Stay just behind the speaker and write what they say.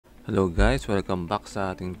Hello guys, welcome back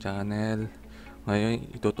sa ating channel. Ngayon,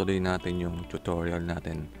 itutuloy natin yung tutorial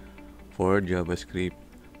natin for JavaScript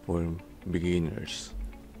for beginners.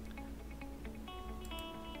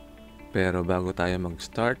 Pero bago tayo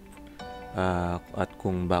mag-start, at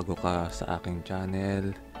kung bago ka sa aking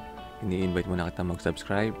channel, ini-invite muna kita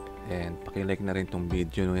mag-subscribe and paki-like na rin tong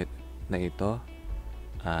video na ito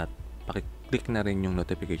at paki-click na rin yung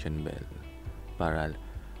notification bell para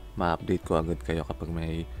ma-update ko agad kayo kapag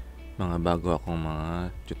may mga bago akong mga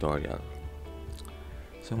tutorial.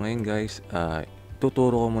 So ngayon guys,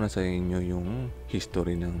 tuturo ko muna sa inyo yung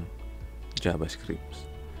history ng JavaScript.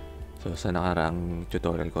 So sa nakaraang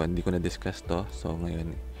tutorial ko, hindi ko na-discuss to. So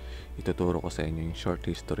ngayon, ituturo ko sa inyo yung short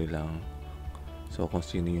history lang. So kung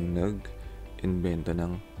sino yung nag-invento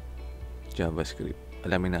ng JavaScript.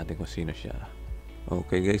 Alamin natin kung sino siya.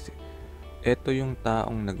 Okay guys, ito yung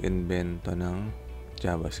taong nag-invento ng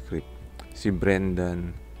JavaScript. Si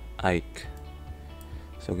Brendan Ike.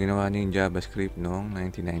 So ginawa niya yung JavaScript noong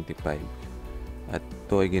 1995 at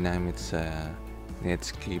ito ay ginamit sa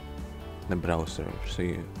Netscape na browser. So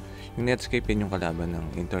yung Netscape yun yung kalaban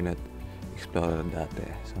ng Internet Explorer dati.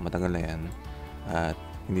 So matagal na yan at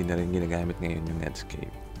hindi na rin ginagamit ngayon yung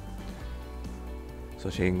Netscape.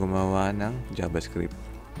 So siya yung gumawa ng JavaScript.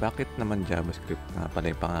 Bakit naman JavaScript nga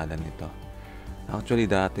pala yung pangalan nito? Actually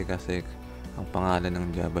dati kasi ang pangalan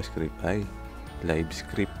ng JavaScript ay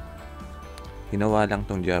LiveScript. Ginawa lang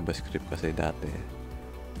tong JavaScript kasi dati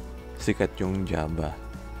sikat yung Java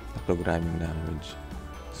na programming language.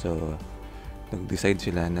 So nag-decide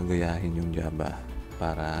sila na gayahin yung Java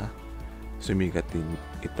para sumikat din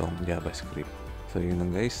itong JavaScript. So yun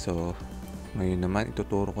lang guys. So ngayon naman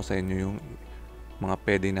ituturo ko sa inyo yung mga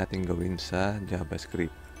pwede natin gawin sa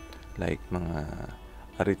JavaScript, like mga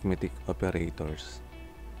arithmetic operators.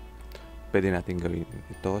 Pwede natin gawin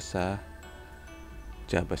ito sa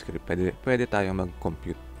JavaScript. Pwede tayong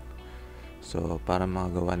mag-compute. So para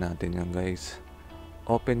makagawa natin yan guys,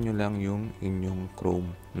 open nyo lang yung inyong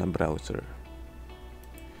Chrome na browser.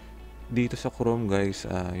 Dito sa Chrome guys,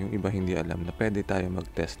 yung iba hindi alam na pwede tayo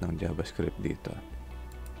mag-test ng JavaScript dito.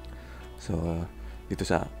 So dito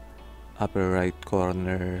sa upper right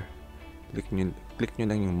corner, click nyo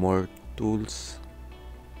lang yung more tools.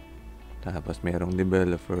 Tapos merong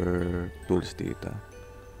developer tools dito.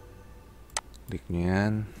 Click nyo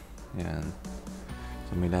yan. Yan.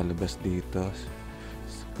 So may lalabas dito.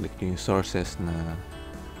 Click nyo yung sources na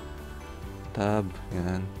tab.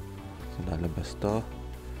 Yan. So lalabas to.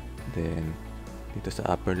 Then dito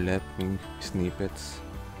sa upper left yung snippets.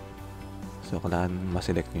 So kailangan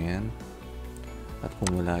maselect nyo yan. At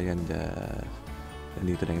kung wala yan,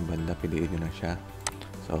 dito na yung banda, piliin nyo na siya.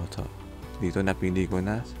 So dito napili ko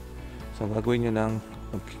na. So gagawin nyo lang,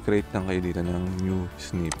 mag-create lang kayo dito ng new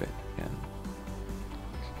snippet. Yan.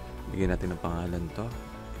 Bigyan natin ng pangalan to,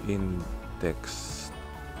 index.js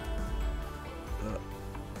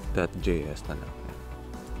na lang.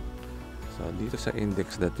 So dito sa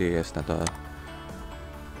index.js na to,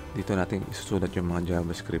 dito natin isusulat yung mga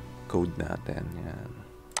JavaScript code natin. Yan.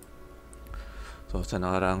 So sa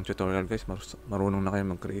nakaraang tutorial guys, marunong na kayo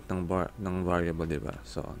mag-create ng variable, diba?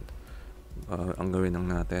 So ang gawin lang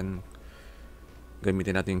natin,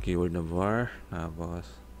 gamitin natin yung keyword na var,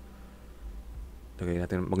 tapos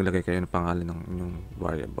maglagay kayo ng pangalan ng inyong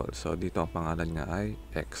variable. So dito ang pangalan niya ay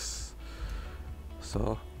x.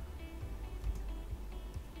 So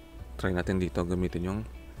try natin dito gamitin yung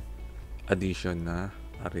addition na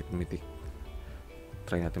arithmetic.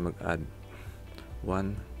 Try natin mag-add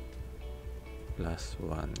 1 plus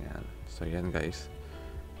 1. Yan. So yan guys,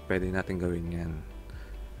 pwede natin gawin yan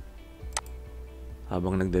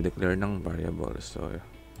habang nagde-declare ng variable. So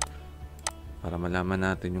para malaman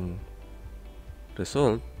natin yung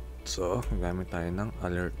result, so gamit tayo ng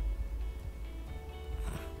alert.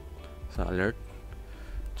 Sa alert,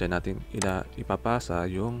 dyan natin ipapasa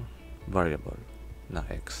yung variable na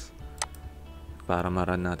x. Para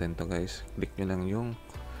ma-run natin to guys, click nyo lang yung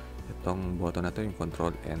itong button na to, yung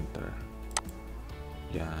control enter.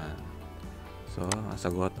 Yan. So ang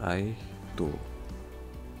sagot ay 2.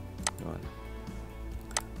 Yun.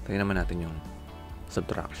 Tayo naman natin yung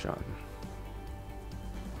subtraction.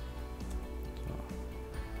 So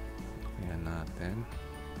ayan natin.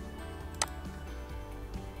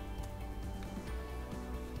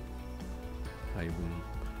 Ay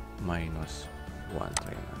minus 1.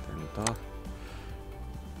 Try natin ito.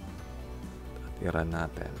 At i-run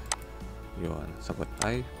natin. Yun. Sagot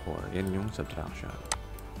ay 4. Yan yung subtraction.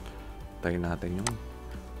 Tayo natin yung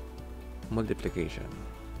multiplication.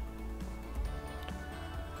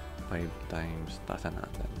 5 times, tasan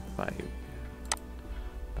natin 5.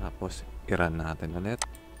 Tapos i-run natin ulit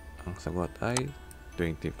Ang sagot ay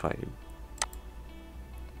 25.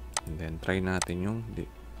 And then try natin yung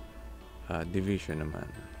division naman.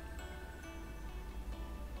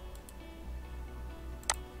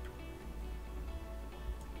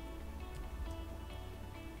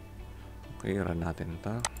 Okay, run natin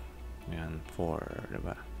ito. Ayan, 4,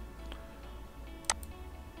 diba?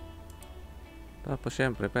 Tapos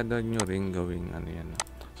syempre, pwede nyo rin gawing ano yan.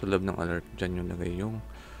 Sa loob ng alert, dyan yung lagay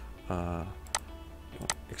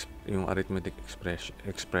yung arithmetic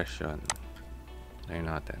expression. Ayun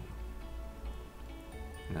natin.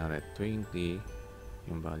 Naret 20,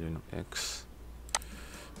 yung value ng x.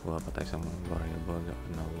 Kuha pa tayo sa mga variable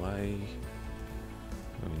na y.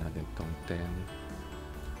 Gawin natin itong 10.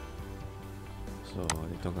 So,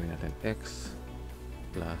 dito gawin natin x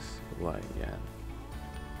plus y. Yan.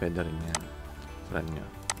 Pwede rin yan. Run nyo.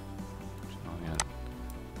 So, yan.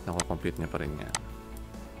 Nako-compute nyo pa rin yan.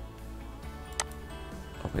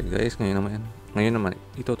 Okay guys, ngayon naman,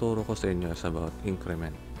 ituturo ko sa inyo about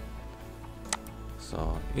increment.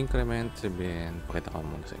 So, increment, sabihin, pakita ko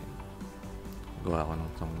muna sa inyo. Gawa ko ng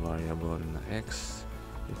itong variable na x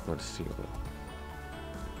equals 0.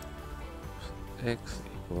 X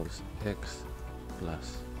equals x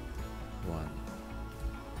plus 1.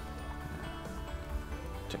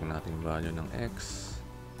 Check natin yung value ng x.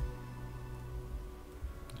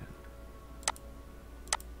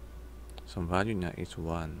 So, value niya is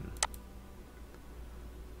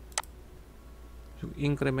 1. Yung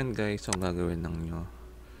increment guys, ang gagawin lang nyo,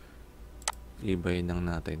 ibay lang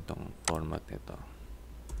natin itong format nito.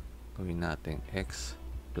 Gawin natin x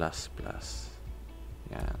plus plus.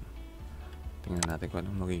 Yan. Tingnan natin kung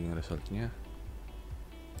anong magiging result niya.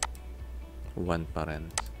 1 pa rin.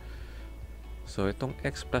 So, itong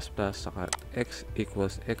x plus plus saka x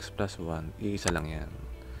equals x plus 1, iisa lang yan.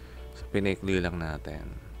 So, pinaikli lang natin.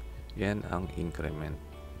 Yan ang increment.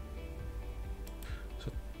 So,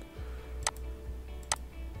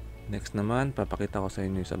 next naman, papakita ko sa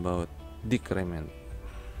inyo is about decrement.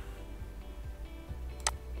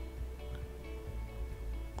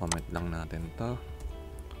 Comment lang natin to.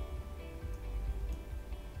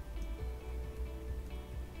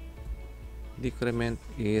 Decrement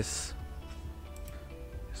is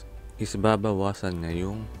babawasan niya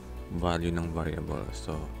yung value ng variable.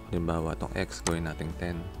 So, halimbawa itong x gawin natin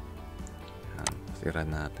 10. Yan, sira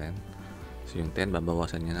natin. So, yung 10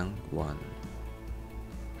 babawasan niya ng 1.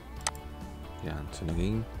 Yan, so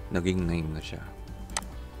naging 9 na siya.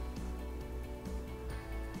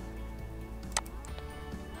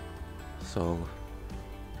 So,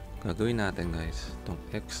 gagawin natin guys, itong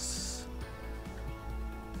x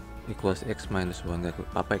equals x minus 1,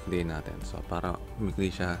 papaikliin natin. So, para umikli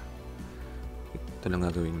siya, ito lang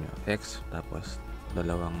gagawin nyo. X, tapos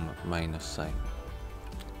dalawang minus sign.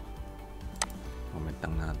 Comment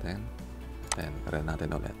lang natin. Then, run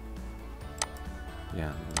natin ulit.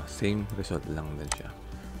 Yan. Same result lang din siya.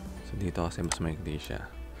 So, dito kasi mas maikli siya.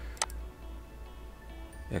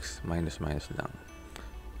 X minus minus lang.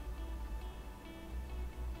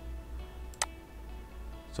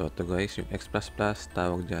 So, ito guys, yung x plus plus,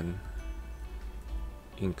 tawag dyan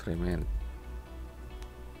increment.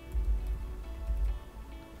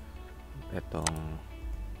 Itong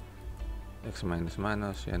x minus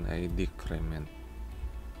minus, yan ay decrement.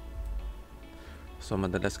 So,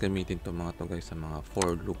 madalas gamitin itong mga to guys sa mga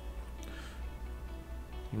for loop.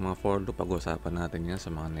 Yung mga for loop, pag-usapan natin yan sa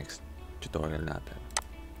mga next tutorial natin.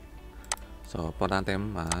 So, para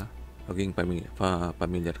natin maging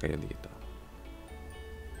familiar kayo dito.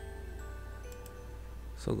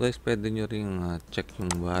 So guys, pwede nyo rin check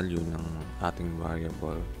yung value ng ating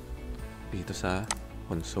variable dito sa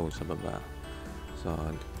console sa baba. So,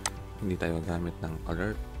 hindi tayo gamit ng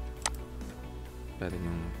alert. Pwede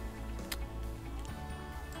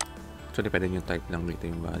nyo type lang dito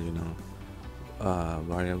yung value ng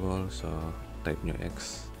variable. So, type nyo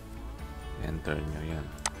x, enter nyo yan.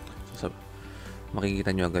 So,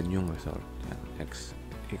 makikita nyo agad yung result. Yan, x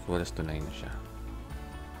equals to 9 siya.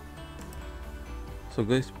 So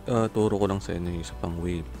guys, turo ko lang sa inyo isa pang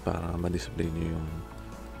way para ma-display nyo yung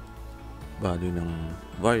value ng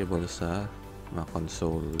variable sa mga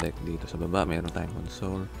console. Like dito sa baba, mayroon tayong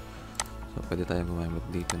console. So pwede tayong gumamit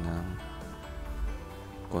dito ng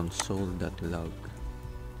console.log.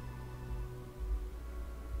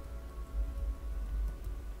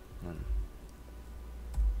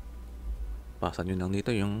 Pasan nyo lang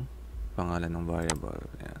dito yung pangalan ng variable.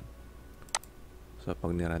 Ayan. So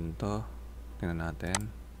pag niran to, tingnan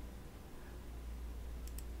natin.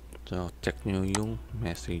 So, check nyo yung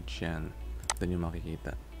message yan. Ito nyo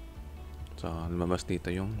makikita. So, lumabas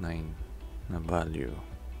dito yung 9 na value.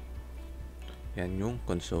 Yan yung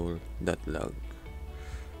console.log.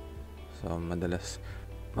 So madalas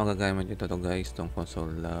magagamit ito guys, itong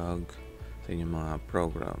console.log sa inyong mga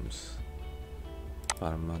programs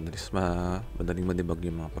para madaling ma-debug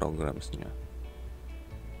yung mga programs nyo.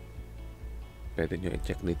 Pwede nyo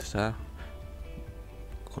i-check dito sa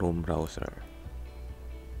Chrome browser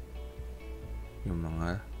yung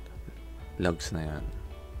mga logs na yan,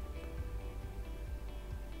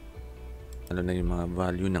 lalo na yung mga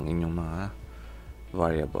value ng inyong mga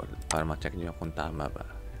variable para ma-check nyo kung tama ba.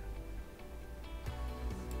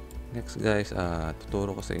 Next guys,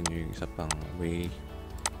 tuturo ko sa inyo yung isa pang way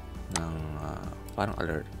ng parang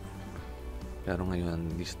alert, pero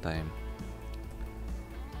ngayon this time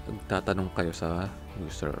magtatanong kayo sa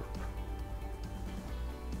user.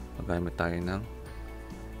 Magamit tayo ng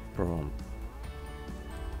prompt.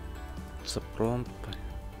 Sa prompt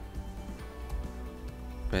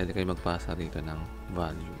pwede kayo magpasa dito ng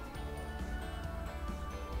value.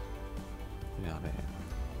 Kunyari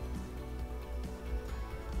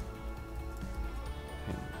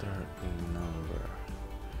enter a number.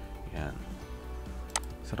 Yan,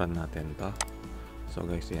 saran natin to. So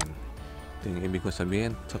guys, yan ito yung ibig ko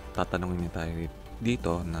sabihin. So tatanungin niya tayo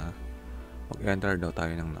dito na mag-enter daw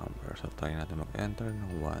tayo ng number. So tayo natin mag-enter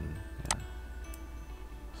ng 1. Yan.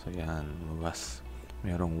 So yan, lumabas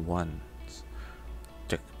merong 1.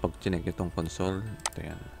 Check, pag chinek itong console, ito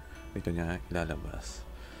yan, dito niya ilalabas.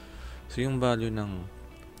 So yung value ng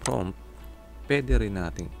prompt, pwede rin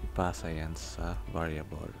natin ipasa yan sa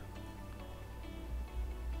variable.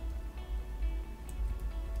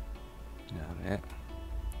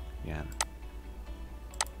 Yan.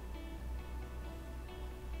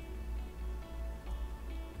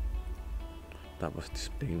 Tapos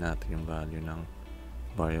display natin yung value ng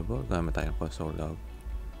variable gamit tayong console.log.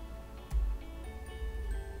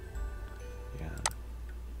 Yan.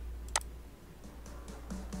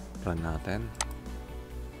 Run natin.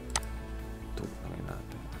 Tulangin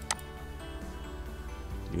natin.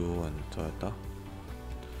 Yun. So ito,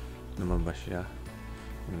 lumabas siya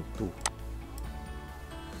yung 2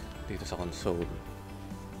 dito sa console.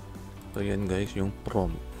 So yan guys yung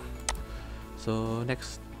prompt. So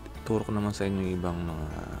next, turo ko naman sa inyo yung ibang mga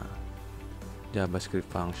Javascript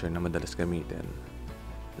function na madalas gamitin,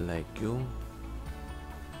 like yung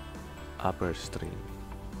upper string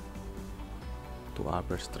to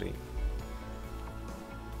upper string.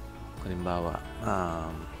 Halimbawa,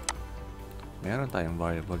 meron tayong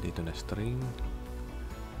variable dito na string.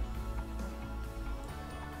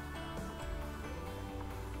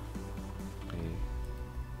 Okay,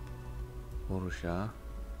 puro siya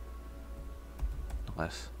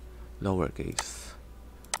nakas lowercase.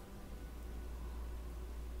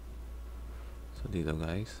 So dito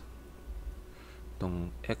guys, itong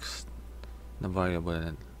x na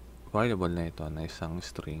variable na ito na isang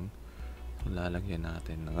string, so lalagyan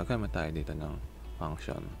natin, nagagamit tayo dito ng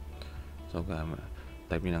function. So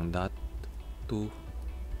type nyo ng dot to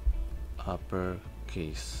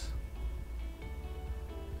uppercase.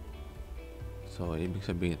 So ibig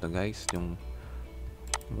sabihin ito guys, yung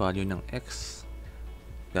value ng x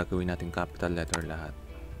gagawin natin capital letter lahat.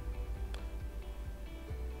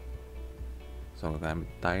 So gagamit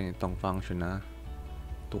tayo nitong function na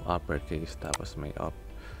to uppercase, tapos may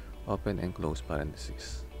open and close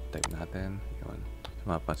parenthesis. Type natin yun. So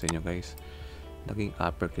mapapansin nyo guys, naging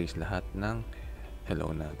uppercase lahat ng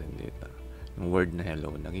hello natin dito. Yung word na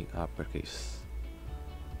hello naging uppercase.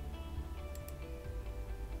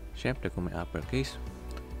 Syempre kung may uppercase,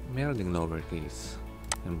 meron ding lowercase.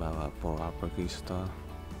 Halimbawa for uppercase to,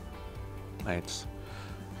 it's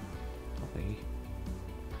okay.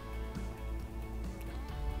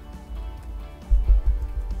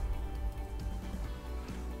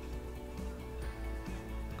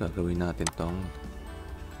 Gagawin natin tong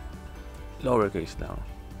lowercase lang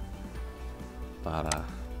para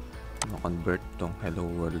ma-convert tong hello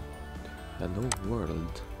world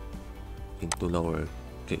into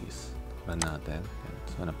lowercase. Run natin.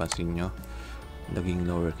 So napansin nyo, naging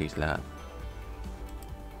lowercase lahat.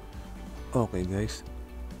 Okay guys,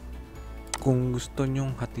 kung gusto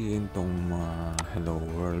nyong hatiin tong mga hello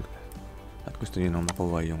world at gusto nyo nang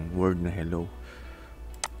makuha yung word na hello,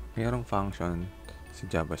 mayroong function si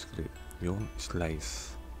Javascript, yung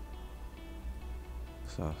slice.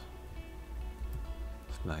 So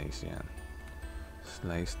slice, yan,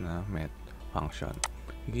 slice na met function.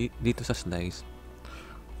 Dito sa slice,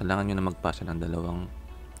 kailangan nyo na magpasa ng dalawang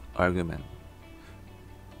argument.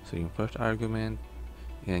 So yung first argument,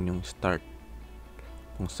 yan yung start,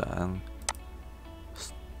 kung saan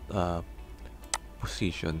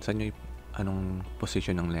position, saan yung anong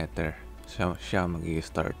position ng letter siya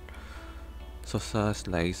mag-i-start. So sa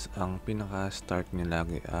slice, ang pinaka-start niya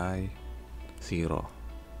lagi ay 0.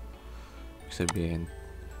 Ibig sabihin,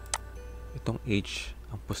 itong H,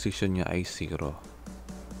 ang position niya ay 0.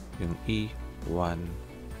 Yung E, 1.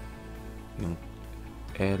 Yung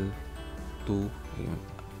L, 2.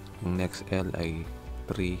 Yung next L ay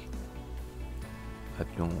 3. At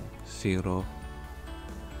yung 0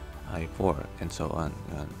 ay 4. And so on.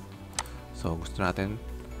 Yan. So gusto natin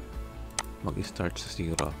mag-start sa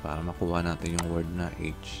 0 para makuha natin yung word na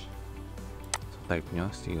H. So type nyo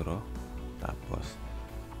 0 tapos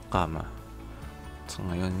comma. So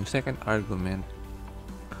ngayon yung second argument,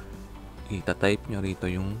 ita-type nyo rito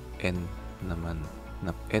yung N naman na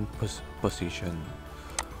N position.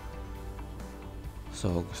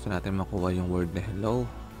 So gusto natin makuha yung word na hello.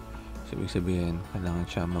 So ibig sabihin kailangan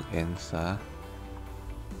siya mag-end sa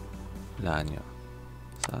laan nyo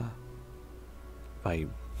sa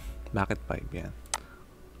 5. Bakit 5 yan?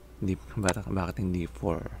 Bakit hindi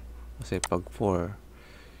 4? Kasi pag 4,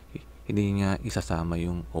 hindi niya isasama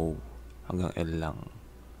yung O hanggang L lang.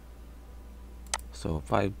 So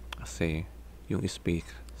 5 kasi yung space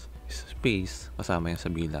kasama yan sa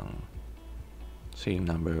bilang. So yung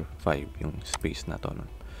number 5, yung space na to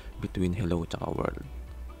between hello tsaka world.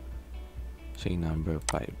 So yung number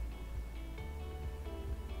 5.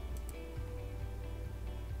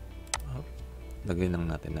 Lagay lang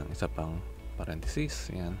natin ng isa pang parenthesis.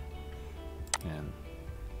 Yan. Yan.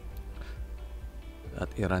 At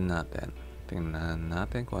i-run natin. Tingnan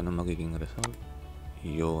natin kung ano magiging result.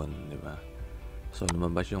 Yun, di ba? So,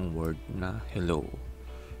 lumabas yung word na hello.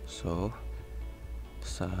 So,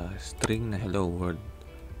 sa string na hello word,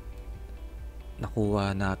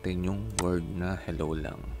 nakuha natin yung word na hello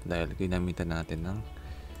lang. Dahil ginamitan natin ng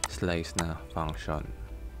slice na function.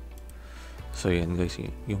 So yan guys,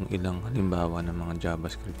 yung ilang halimbawa ng mga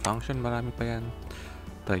JavaScript function, marami pa yan.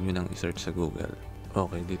 Try nyo nang i-search sa Google.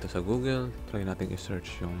 Okay, dito sa Google, try natin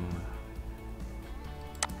i-search yung mga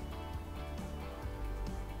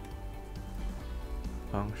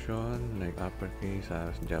function like uppercase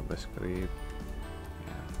sa JavaScript.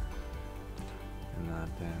 Yan. Yan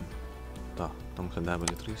natin. Itong sa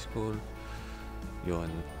W3 School.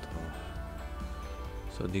 Yun. Ito.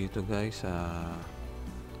 So dito guys,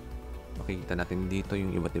 makikita natin dito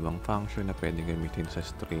yung iba't ibang function na pwede gamitin sa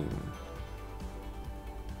string,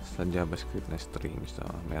 sa JavaScript na string. So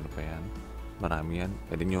meron pa yan, marami yan.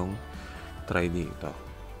 Pwede nyong try dito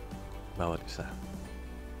bawat isa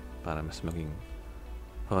para mas maging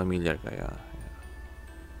familiar kaya.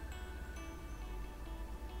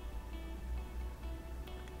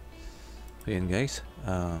 So yan guys,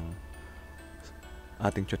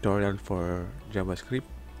 ating tutorial for JavaScript.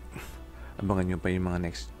 Abangan nyo pa yung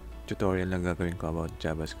mga next tutorial na gagawin ko about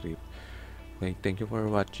JavaScript. Okay, thank you for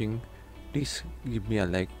watching. Please give me a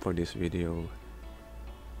like for this video.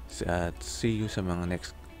 At see you sa mga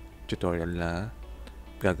next tutorial na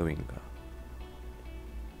gagawin ko.